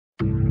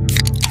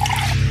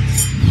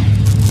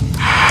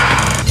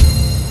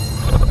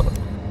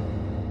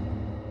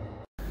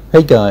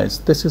Hey guys,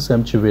 this is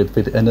mjavedva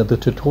with another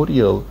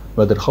tutorial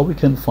whether how we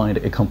can find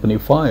a company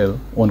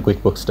file on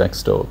QuickBooks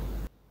desktop.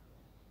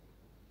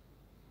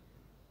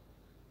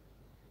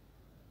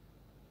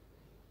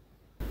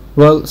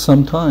 Well,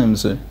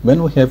 sometimes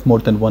when we have more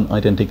than one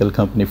identical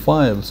company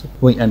files,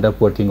 we end up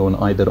working on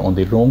either on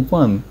the wrong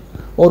one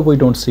or we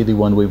don't see the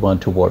one we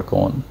want to work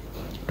on.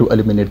 To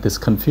eliminate this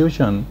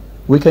confusion,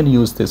 we can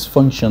use this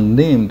function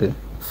named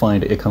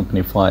find a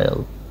company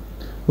file.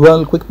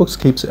 Well,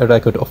 QuickBooks keeps a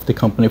record of the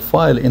company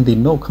file in the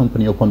No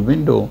Company Open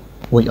window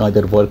we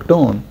either worked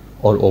on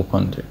or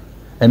opened.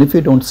 And if you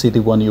don't see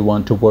the one you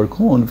want to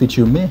work on, which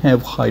you may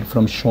have hide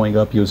from showing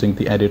up using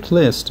the edit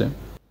list,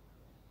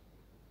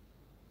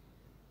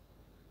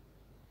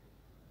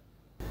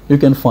 you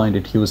can find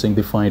it using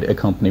the Find a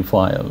Company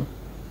File.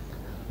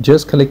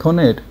 Just click on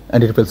it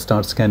and it will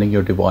start scanning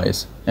your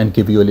device and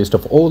give you a list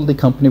of all the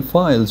company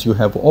files you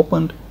have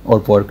opened or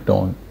worked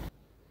on.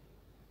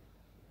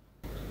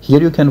 Here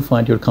you can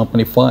find your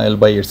company file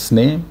by its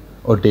name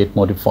or date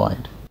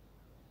modified.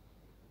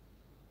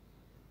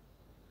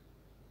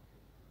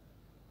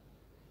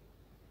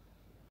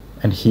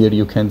 And here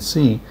you can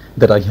see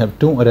that I have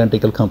two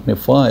identical company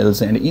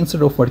files, and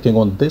instead of working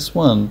on this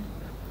one,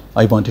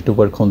 I wanted to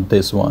work on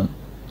this one.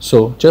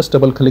 So just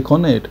double click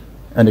on it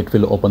and it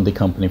will open the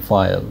company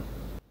file.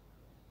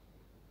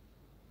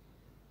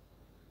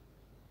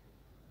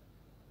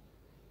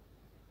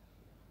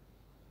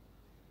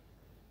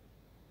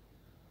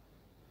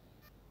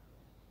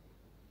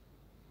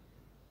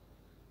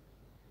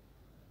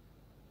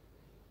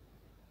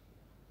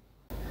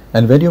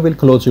 And when you will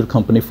close your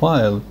company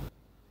file,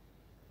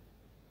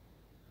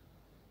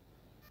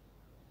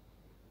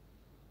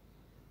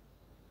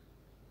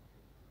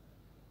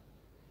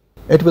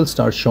 it will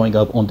start showing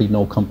up on the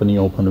No Company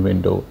Open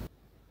window.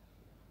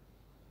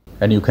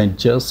 And you can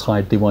just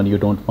hide the one you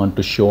don't want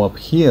to show up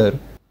here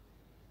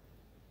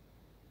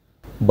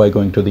by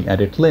going to the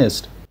edit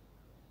list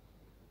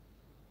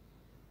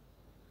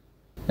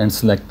and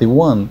select the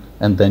one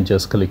and then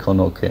just click on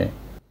OK.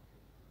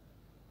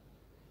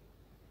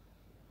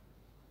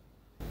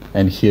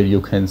 And here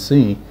you can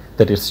see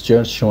that it's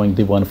just showing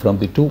the one from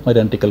the two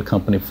identical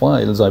company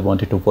files I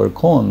wanted to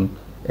work on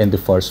in the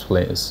first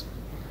place.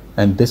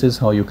 And this is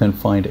how you can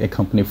find a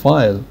company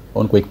file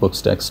on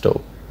QuickBooks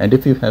desktop. And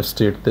if you have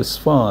stayed this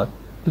far,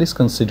 please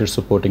consider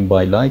supporting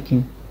by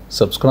liking,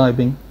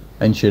 subscribing,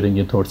 and sharing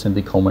your thoughts in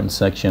the comment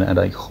section. And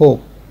I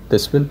hope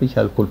this will be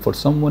helpful for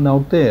someone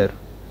out there.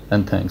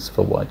 And thanks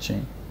for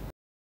watching.